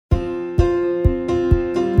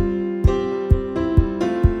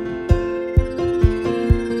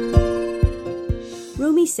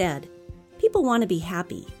said, "People want to be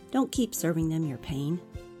happy. Don't keep serving them your pain."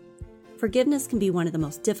 Forgiveness can be one of the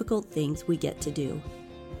most difficult things we get to do.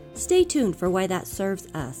 Stay tuned for why that serves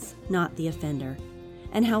us, not the offender,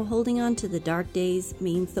 and how holding on to the dark days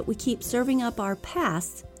means that we keep serving up our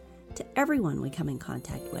past to everyone we come in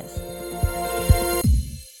contact with.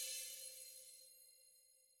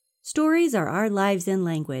 Stories are our lives in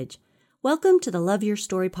language. Welcome to the Love Your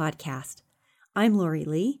Story podcast. I'm Lori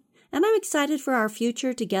Lee, and I'm excited for our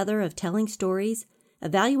future together of telling stories,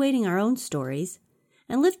 evaluating our own stories,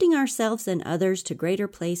 and lifting ourselves and others to greater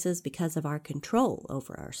places because of our control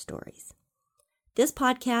over our stories. This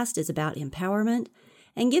podcast is about empowerment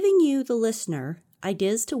and giving you, the listener,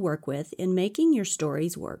 ideas to work with in making your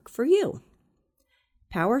stories work for you.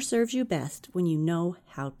 Power serves you best when you know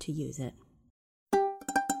how to use it.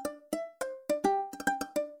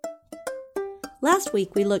 Last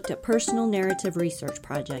week, we looked at personal narrative research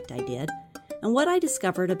project I did and what I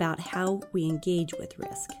discovered about how we engage with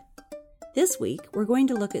risk. This week, we're going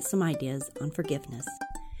to look at some ideas on forgiveness.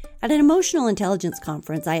 At an emotional intelligence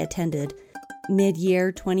conference I attended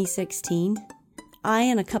mid-year 2016, I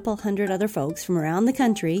and a couple hundred other folks from around the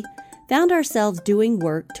country found ourselves doing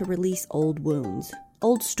work to release old wounds,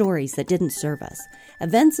 old stories that didn't serve us,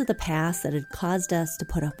 events of the past that had caused us to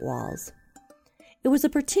put up walls. It was a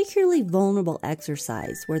particularly vulnerable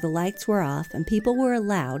exercise where the lights were off and people were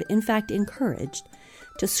allowed, in fact encouraged,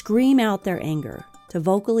 to scream out their anger, to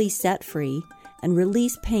vocally set free and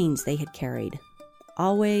release pains they had carried.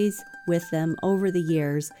 Always with them over the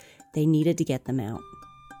years, they needed to get them out.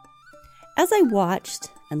 As I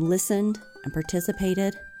watched and listened and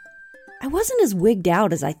participated, I wasn't as wigged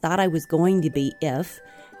out as I thought I was going to be if,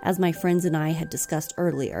 as my friends and I had discussed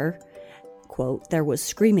earlier, quote, there was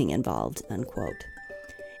screaming involved, unquote.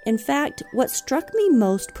 In fact, what struck me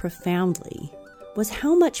most profoundly was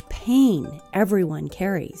how much pain everyone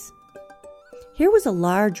carries. Here was a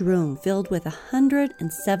large room filled with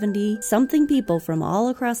 170-something people from all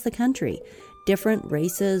across the country, different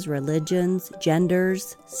races, religions,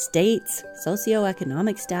 genders, states,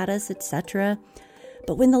 socioeconomic status, etc.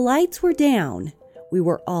 But when the lights were down, we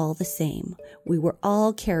were all the same. We were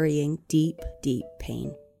all carrying deep, deep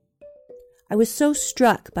pain. I was so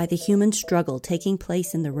struck by the human struggle taking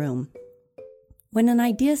place in the room when an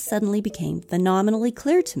idea suddenly became phenomenally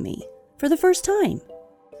clear to me for the first time.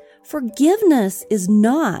 Forgiveness is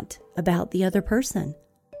not about the other person,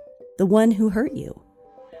 the one who hurt you.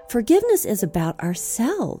 Forgiveness is about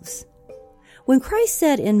ourselves. When Christ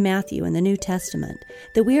said in Matthew in the New Testament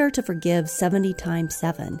that we are to forgive 70 times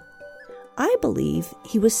 7, I believe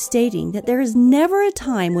he was stating that there is never a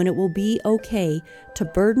time when it will be okay to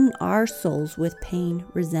burden our souls with pain,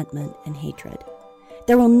 resentment, and hatred.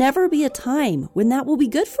 There will never be a time when that will be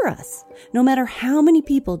good for us, no matter how many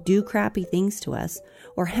people do crappy things to us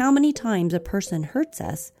or how many times a person hurts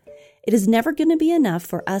us. It is never going to be enough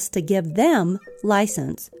for us to give them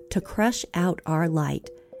license to crush out our light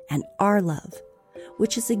and our love,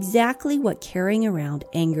 which is exactly what carrying around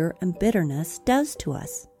anger and bitterness does to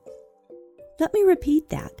us. Let me repeat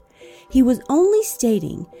that. He was only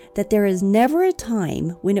stating that there is never a time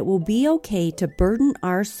when it will be okay to burden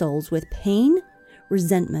our souls with pain,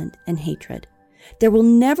 resentment, and hatred. There will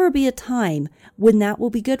never be a time when that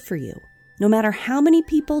will be good for you. No matter how many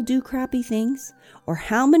people do crappy things or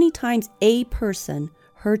how many times a person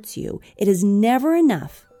hurts you, it is never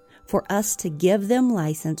enough for us to give them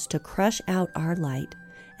license to crush out our light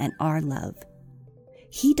and our love.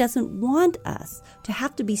 He doesn't want us to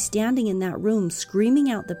have to be standing in that room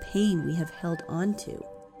screaming out the pain we have held on to.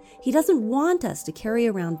 He doesn't want us to carry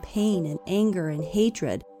around pain and anger and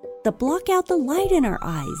hatred that block out the light in our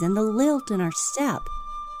eyes and the lilt in our step.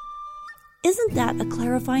 Isn't that a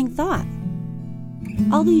clarifying thought?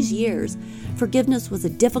 All these years, forgiveness was a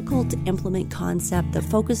difficult to implement concept that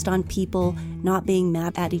focused on people not being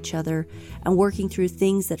mad at each other and working through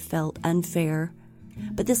things that felt unfair.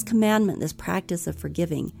 But this commandment, this practice of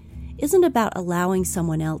forgiving, isn't about allowing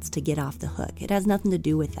someone else to get off the hook. It has nothing to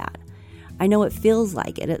do with that. I know it feels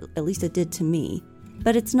like it, at least it did to me,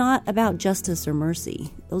 but it's not about justice or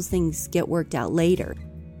mercy. Those things get worked out later.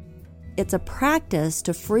 It's a practice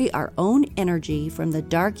to free our own energy from the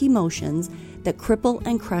dark emotions that cripple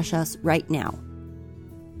and crush us right now.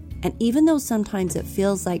 And even though sometimes it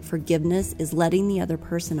feels like forgiveness is letting the other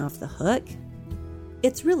person off the hook,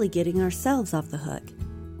 it's really getting ourselves off the hook.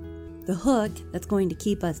 The hook that's going to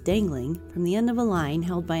keep us dangling from the end of a line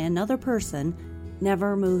held by another person,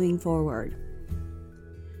 never moving forward.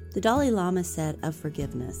 The Dalai Lama said of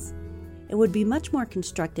forgiveness, "It would be much more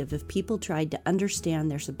constructive if people tried to understand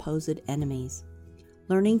their supposed enemies.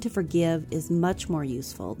 Learning to forgive is much more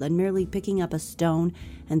useful than merely picking up a stone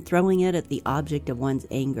and throwing it at the object of one's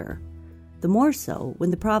anger. The more so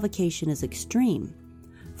when the provocation is extreme,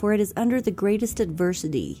 for it is under the greatest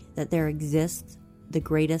adversity that there exists the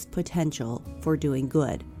greatest potential for doing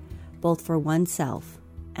good, both for oneself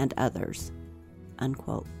and others."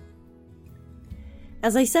 Unquote.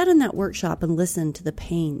 As I sat in that workshop and listened to the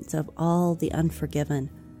pains of all the unforgiven,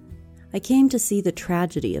 I came to see the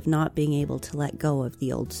tragedy of not being able to let go of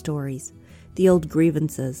the old stories, the old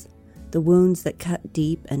grievances, the wounds that cut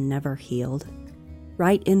deep and never healed.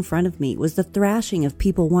 Right in front of me was the thrashing of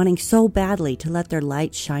people wanting so badly to let their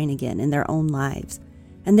light shine again in their own lives.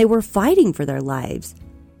 And they were fighting for their lives.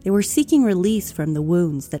 They were seeking release from the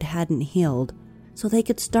wounds that hadn't healed so they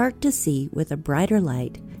could start to see with a brighter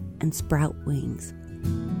light and sprout wings.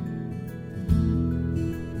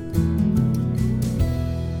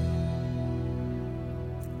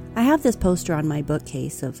 I have this poster on my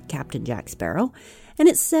bookcase of Captain Jack Sparrow, and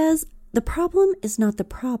it says, "The problem is not the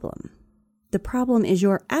problem. The problem is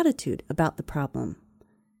your attitude about the problem.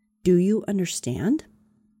 Do you understand?"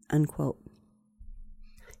 Unquote.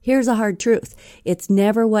 Here's a hard truth. It's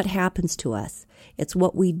never what happens to us. It's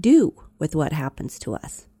what we do with what happens to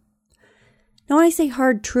us. Now, I say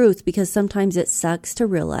hard truth because sometimes it sucks to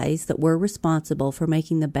realize that we're responsible for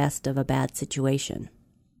making the best of a bad situation.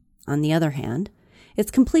 On the other hand,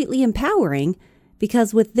 it's completely empowering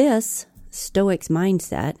because with this Stoic's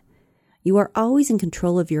mindset, you are always in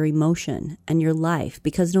control of your emotion and your life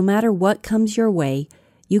because no matter what comes your way,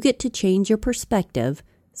 you get to change your perspective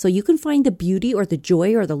so you can find the beauty or the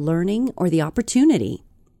joy or the learning or the opportunity.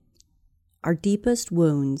 Our deepest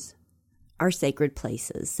wounds are sacred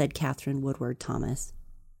places, said Catherine Woodward Thomas.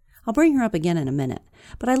 I'll bring her up again in a minute,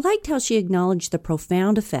 but I liked how she acknowledged the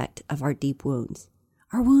profound effect of our deep wounds.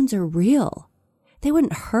 Our wounds are real. They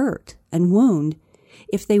wouldn't hurt and wound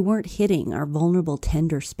if they weren't hitting our vulnerable,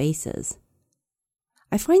 tender spaces.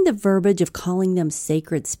 I find the verbiage of calling them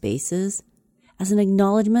sacred spaces as an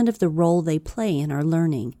acknowledgement of the role they play in our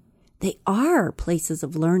learning. They are places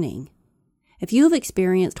of learning. If you have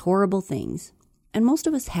experienced horrible things, and most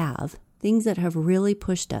of us have, things that have really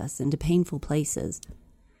pushed us into painful places,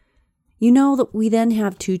 you know that we then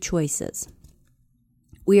have two choices.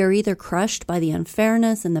 We are either crushed by the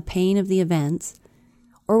unfairness and the pain of the events,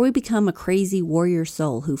 or we become a crazy warrior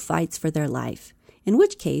soul who fights for their life, in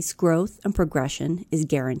which case growth and progression is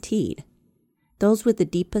guaranteed. Those with the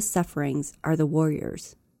deepest sufferings are the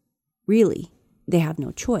warriors. Really, they have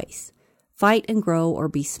no choice. Fight and grow or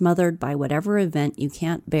be smothered by whatever event you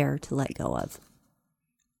can't bear to let go of.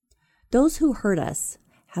 Those who hurt us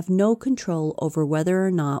have no control over whether or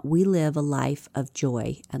not we live a life of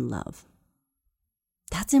joy and love.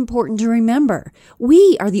 That's important to remember.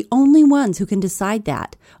 We are the only ones who can decide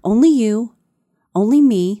that. Only you, only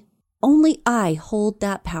me, only I hold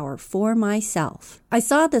that power for myself. I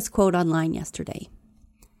saw this quote online yesterday.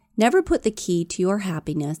 Never put the key to your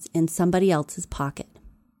happiness in somebody else's pocket.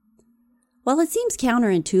 While it seems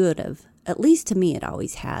counterintuitive, at least to me it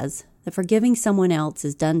always has, that forgiving someone else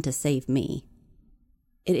is done to save me,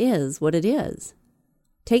 it is what it is.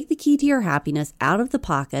 Take the key to your happiness out of the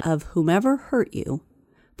pocket of whomever hurt you,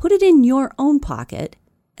 put it in your own pocket,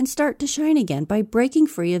 and start to shine again by breaking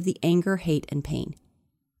free of the anger, hate, and pain.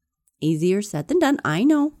 Easier said than done, I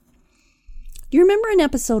know. Do you remember in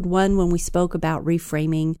episode 1 when we spoke about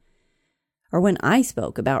reframing, or when I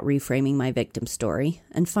spoke about reframing my victim story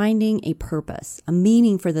and finding a purpose, a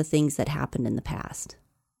meaning for the things that happened in the past?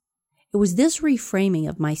 It was this reframing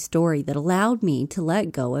of my story that allowed me to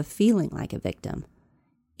let go of feeling like a victim,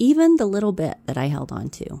 even the little bit that I held on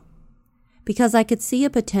to, because I could see a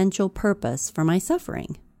potential purpose for my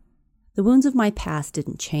suffering. The wounds of my past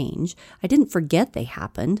didn't change. I didn't forget they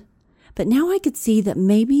happened. But now I could see that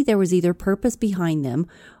maybe there was either purpose behind them,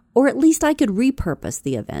 or at least I could repurpose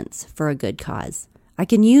the events for a good cause. I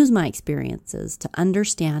can use my experiences to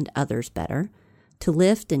understand others better, to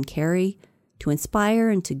lift and carry, to inspire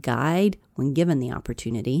and to guide when given the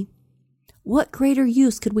opportunity. What greater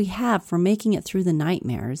use could we have for making it through the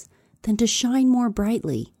nightmares than to shine more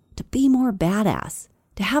brightly, to be more badass,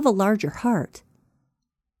 to have a larger heart?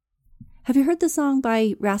 Have you heard the song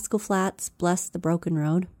by Rascal Flatts, Bless the Broken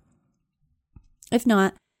Road? If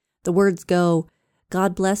not, the words go,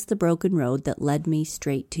 God bless the broken road that led me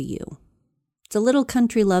straight to you. It's a little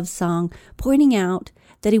country love song pointing out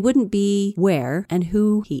that he wouldn't be where and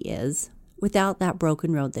who he is without that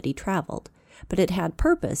broken road that he traveled, but it had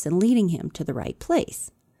purpose in leading him to the right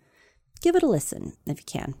place. Give it a listen if you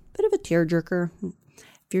can. Bit of a tearjerker.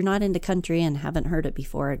 If you're not into country and haven't heard it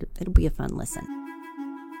before, it'll be a fun listen.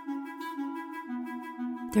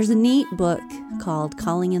 There's a neat book called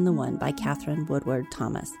Calling in the One by Catherine Woodward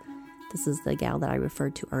Thomas. This is the gal that I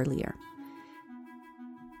referred to earlier.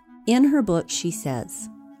 In her book, she says,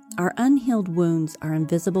 "Our unhealed wounds are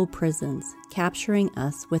invisible prisons, capturing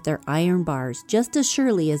us with their iron bars just as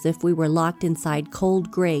surely as if we were locked inside cold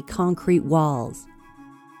gray concrete walls.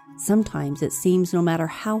 Sometimes it seems no matter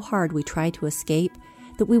how hard we try to escape,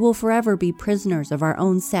 that we will forever be prisoners of our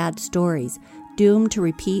own sad stories, doomed to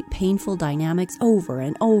repeat painful dynamics over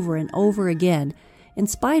and over and over again, in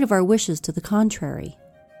spite of our wishes to the contrary."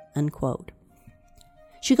 Unquote.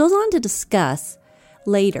 She goes on to discuss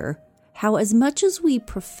later how as much as we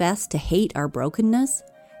profess to hate our brokenness,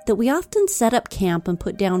 that we often set up camp and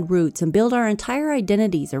put down roots and build our entire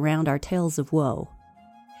identities around our tales of woe.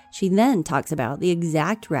 She then talks about the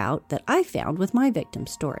exact route that I found with my victim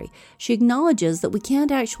story. She acknowledges that we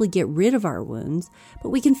can't actually get rid of our wounds, but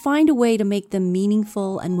we can find a way to make them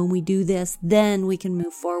meaningful, and when we do this, then we can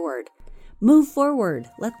move forward. Move forward.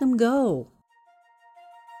 Let them go.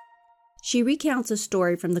 She recounts a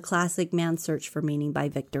story from the classic Man's Search for Meaning by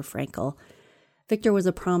Viktor Frankl. Viktor was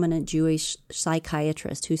a prominent Jewish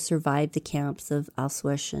psychiatrist who survived the camps of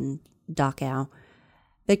Auschwitz and Dachau.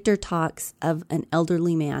 Viktor talks of an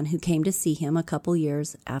elderly man who came to see him a couple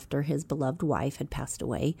years after his beloved wife had passed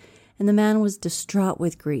away, and the man was distraught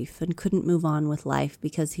with grief and couldn't move on with life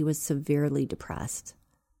because he was severely depressed.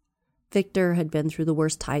 Viktor had been through the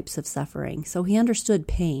worst types of suffering, so he understood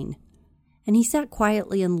pain, and he sat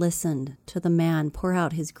quietly and listened to the man pour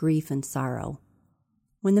out his grief and sorrow.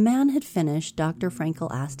 When the man had finished, Dr.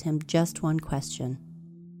 Frankl asked him just one question.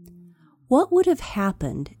 "What would have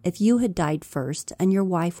happened if you had died first and your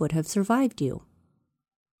wife would have survived you?"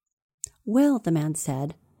 "Well," the man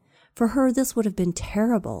said, "for her this would have been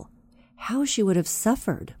terrible. How she would have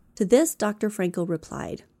suffered." To this, Dr. Frankl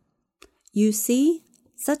replied, "You see,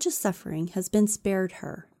 such a suffering has been spared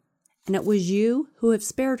her, and it was you who have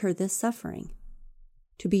spared her this suffering.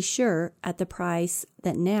 To be sure, at the price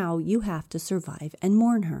that now you have to survive and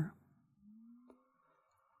mourn her."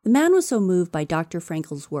 The man was so moved by Dr.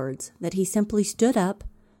 Frankl's words that he simply stood up,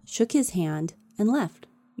 shook his hand, and left,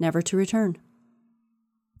 never to return.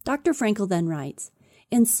 Dr. Frankl then writes,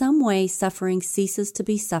 "In some way, suffering ceases to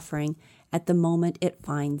be suffering at the moment it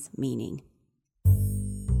finds meaning."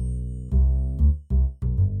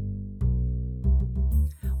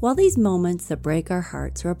 While these moments that break our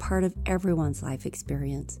hearts are a part of everyone's life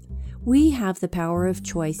experience, we have the power of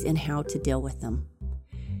choice in how to deal with them.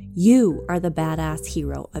 You are the badass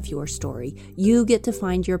hero of your story. You get to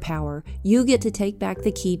find your power. You get to take back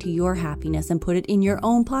the key to your happiness and put it in your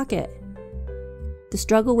own pocket. The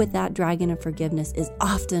struggle with that dragon of forgiveness is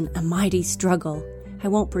often a mighty struggle. I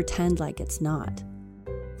won't pretend like it's not.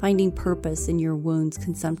 Finding purpose in your wounds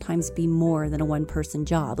can sometimes be more than a one-person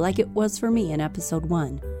job, like it was for me in episode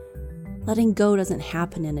 1. Letting go doesn't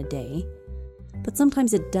happen in a day, but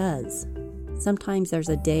sometimes it does. Sometimes there's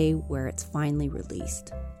a day where it's finally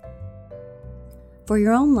released. For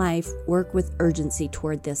your own life, work with urgency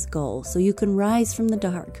toward this goal so you can rise from the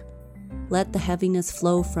dark. Let the heaviness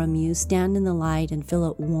flow from you, stand in the light, and feel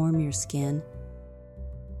it warm your skin.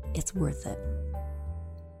 It's worth it.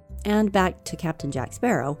 And back to Captain Jack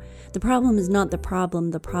Sparrow, the problem is not the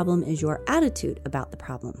problem is your attitude about the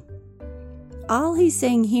problem. All he's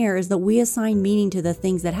saying here is that we assign meaning to the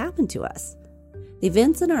things that happen to us. The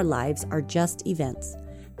events in our lives are just events.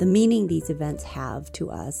 The meaning these events have to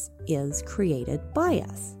us is created by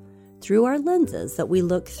us, through our lenses that we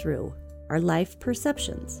look through, our life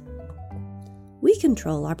perceptions. We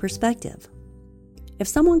control our perspective. If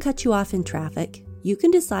someone cuts you off in traffic, you can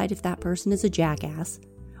decide if that person is a jackass,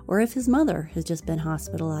 or if his mother has just been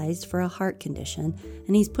hospitalized for a heart condition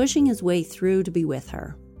and he's pushing his way through to be with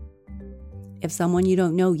her. If someone you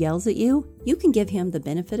don't know yells at you, you can give him the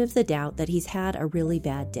benefit of the doubt that he's had a really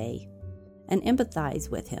bad day, and empathize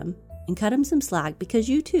with him and cut him some slack because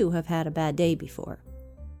you too have had a bad day before.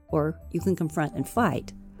 Or you can confront and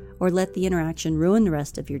fight, or let the interaction ruin the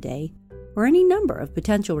rest of your day, or any number of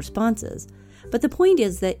potential responses. But the point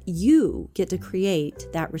is that you get to create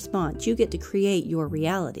that response. You get to create your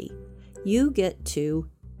reality. You get to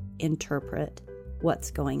interpret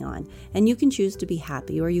what's going on. And you can choose to be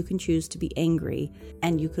happy or you can choose to be angry.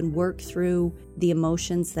 And you can work through the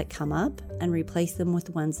emotions that come up and replace them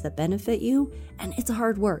with ones that benefit you. And it's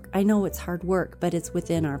hard work. I know it's hard work, but it's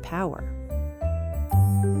within our power.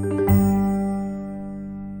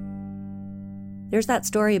 There's that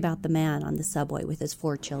story about the man on the subway with his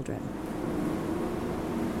 4 children.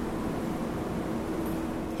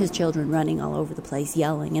 His children running all over the place,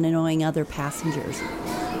 yelling and annoying other passengers.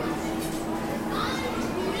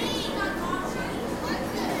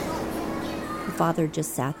 The father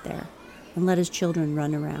just sat there, and let his children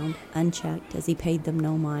run around, unchecked, as he paid them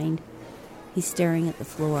no mind. He's staring at the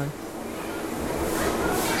floor.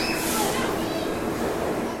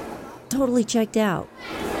 Totally checked out.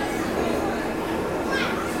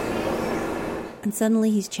 And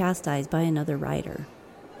suddenly he's chastised by another rider.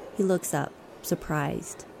 He looks up,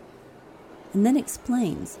 surprised, and then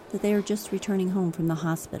explains that they are just returning home from the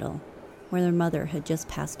hospital, where their mother had just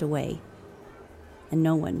passed away, and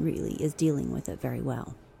no one really is dealing with it very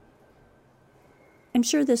well. I'm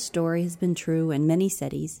sure this story has been true in many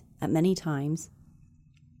cities at many times.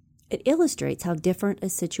 It illustrates how different a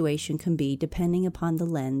situation can be depending upon the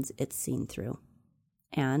lens it's seen through.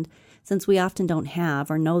 And since we often don't have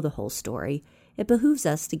or know the whole story, it behooves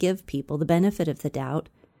us to give people the benefit of the doubt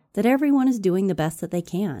that everyone is doing the best that they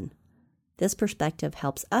can. This perspective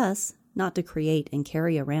helps us not to create and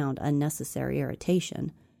carry around unnecessary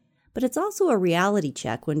irritation, but it's also a reality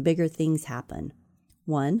check when bigger things happen.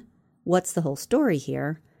 1, what's the whole story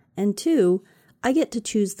here? And 2, I get to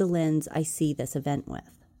choose the lens I see this event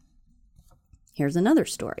with. Here's another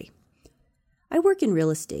story. I work in real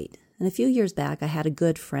estate, and a few years back I had a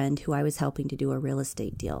good friend who I was helping to do a real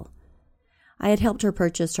estate deal. I had helped her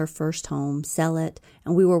purchase her first home, sell it,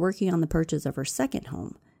 and we were working on the purchase of her second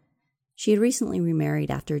home. She had recently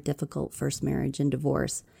remarried after a difficult first marriage and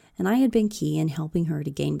divorce, and I had been key in helping her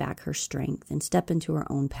to gain back her strength and step into her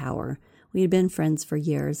own power. We had been friends for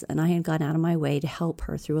years, and I had gone out of my way to help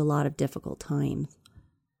her through a lot of difficult times.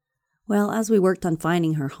 Well, as we worked on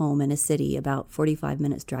finding her home in a city about 45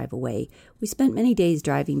 minutes drive away, we spent many days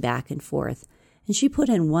driving back and forth, and she put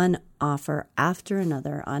in one offer after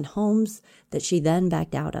another on homes that she then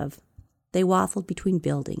backed out of. They waffled between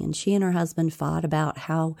building, and she and her husband fought about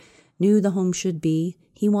how new the home should be.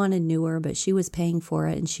 He wanted newer, but she was paying for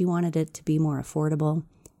it, and she wanted it to be more affordable.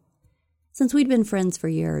 Since we'd been friends for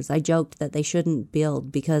years, I joked that they shouldn't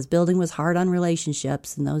build because building was hard on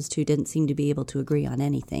relationships, and those two didn't seem to be able to agree on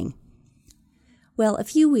anything. Well, a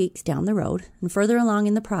few weeks down the road, and further along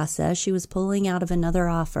in the process, she was pulling out of another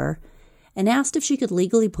offer and asked if she could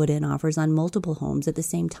legally put in offers on multiple homes at the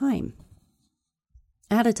same time.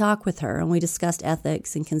 I had a talk with her, and we discussed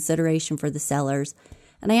ethics and consideration for the sellers,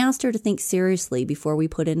 and I asked her to think seriously before we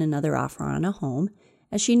put in another offer on a home,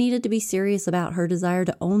 as she needed to be serious about her desire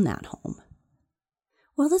to own that home.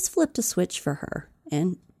 Well, this flipped a switch for her,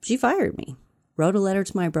 and she fired me, wrote a letter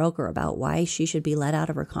to my broker about why she should be let out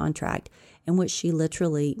of her contract, in which she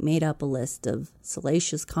literally made up a list of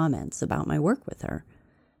salacious comments about my work with her.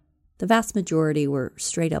 The vast majority were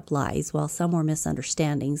straight-up lies, while some were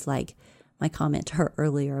misunderstandings, like my comment to her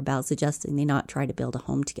earlier about suggesting they not try to build a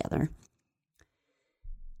home together.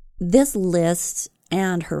 This list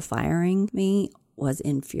and her firing me was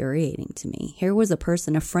infuriating to me. Here was a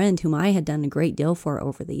person, a friend whom I had done a great deal for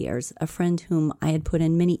over the years, a friend whom I had put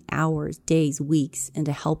in many hours, days, weeks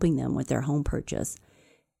into helping them with their home purchase.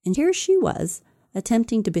 And here she was,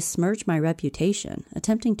 attempting to besmirch my reputation,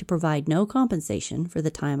 attempting to provide no compensation for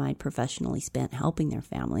the time I'd professionally spent helping their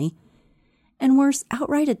family, and worse,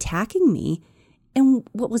 outright attacking me in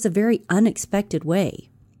what was a very unexpected way.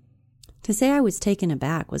 To say I was taken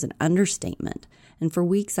aback was an understatement, and for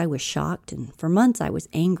weeks I was shocked, and for months I was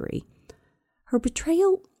angry. Her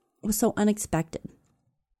betrayal was so unexpected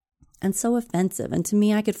and so offensive, and to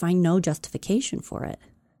me I could find no justification for it.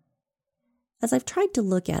 As I've tried to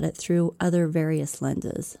look at it through other various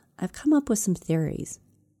lenses, I've come up with some theories.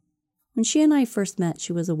 When she and I first met,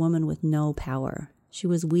 she was a woman with no power. She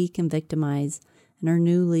was weak and victimized, and her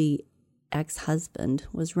newly ex-husband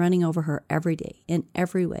was running over her every day, in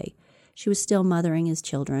every way. She was still mothering his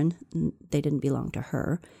children, and they didn't belong to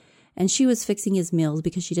her, and she was fixing his meals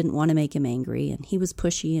because she didn't want to make him angry, and he was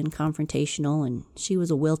pushy and confrontational, and she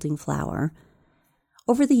was a wilting flower.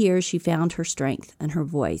 Over the years, she found her strength and her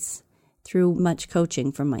voice through much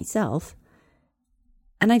coaching from myself.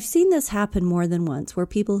 And I've seen this happen more than once, where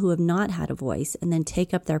people who have not had a voice and then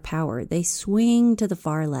take up their power, they swing to the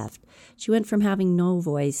far left. She went from having no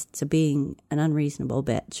voice to being an unreasonable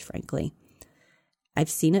bitch, frankly. I've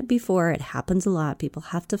seen it before. It happens a lot. People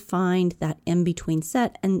have to find that in-between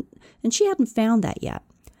set, and she hadn't found that yet.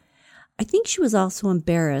 I think she was also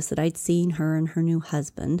embarrassed that I'd seen her and her new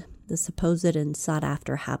husband, the supposed and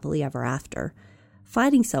sought-after happily ever after,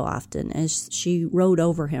 fighting so often as she rode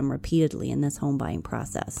over him repeatedly in this home buying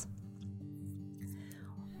process.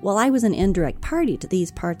 While I was an indirect party to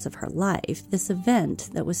these parts of her life, this event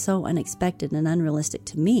that was so unexpected and unrealistic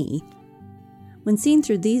to me, when seen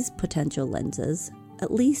through these potential lenses,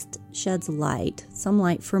 at least sheds light, some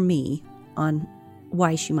light for me, on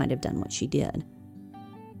why she might have done what she did.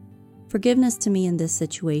 Forgiveness to me in this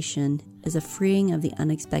situation is a freeing of the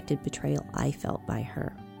unexpected betrayal I felt by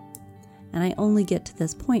her. And I only get to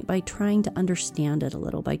this point by trying to understand it a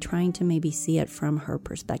little, by trying to maybe see it from her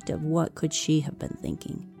perspective. What could she have been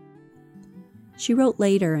thinking? She wrote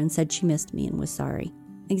later and said she missed me and was sorry.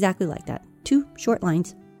 Exactly like that. 2 short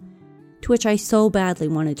lines. To which I so badly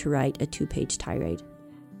wanted to write a 2-page tirade.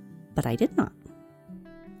 But I did not.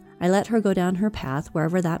 I let her go down her path,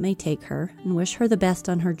 wherever that may take her, and wish her the best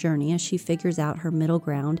on her journey as she figures out her middle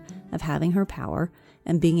ground of having her power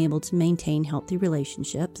and being able to maintain healthy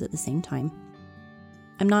relationships at the same time.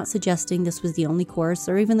 I'm not suggesting this was the only course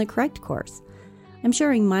or even the correct course. I'm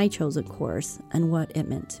sharing my chosen course and what it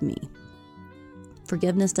meant to me.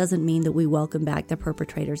 Forgiveness doesn't mean that we welcome back the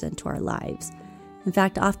perpetrators into our lives. In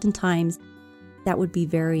fact, oftentimes that would be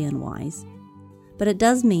very unwise. But it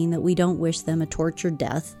does mean that we don't wish them a tortured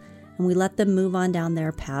death, and we let them move on down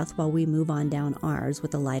their path while we move on down ours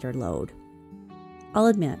with a lighter load. I'll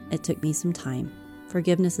admit it took me some time.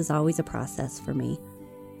 Forgiveness is always a process for me.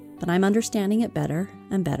 But I'm understanding it better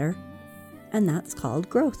and better, and that's called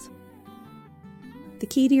growth. The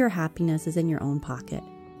key to your happiness is in your own pocket,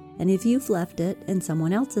 and if you've left it in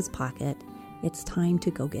someone else's pocket, it's time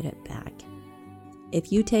to go get it back.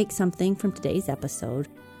 If you take something from today's episode,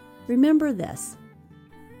 remember this.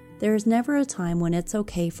 There is never a time when it's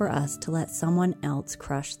okay for us to let someone else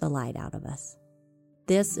crush the light out of us.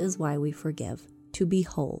 This is why we forgive, to be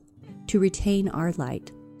whole, to retain our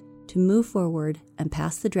light, to move forward and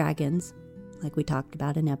past the dragons, like we talked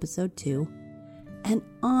about in episode 2, and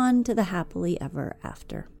on to the happily ever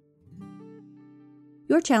after.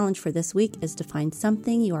 Your challenge for this week is to find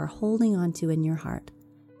something you are holding onto in your heart,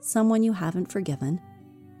 someone you haven't forgiven,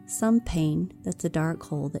 some pain that's a dark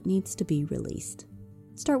hole that needs to be released.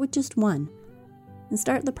 Start with just one, and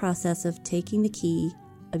start the process of taking the key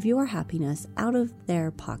of your happiness out of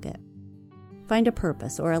their pocket. Find a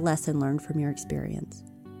purpose or a lesson learned from your experience.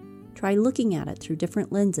 Try looking at it through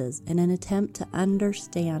different lenses in an attempt to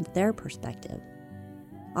understand their perspective.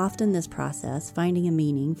 Often this process, finding a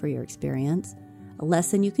meaning for your experience, a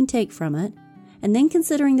lesson you can take from it, and then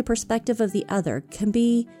considering the perspective of the other can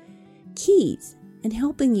be keys in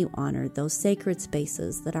helping you honor those sacred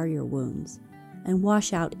spaces that are your wounds and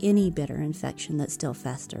wash out any bitter infection that still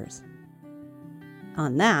festers.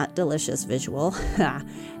 On that delicious visual,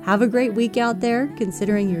 have a great week out there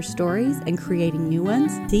considering your stories and creating new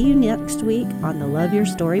ones. See you next week on the Love Your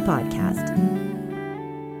Story podcast.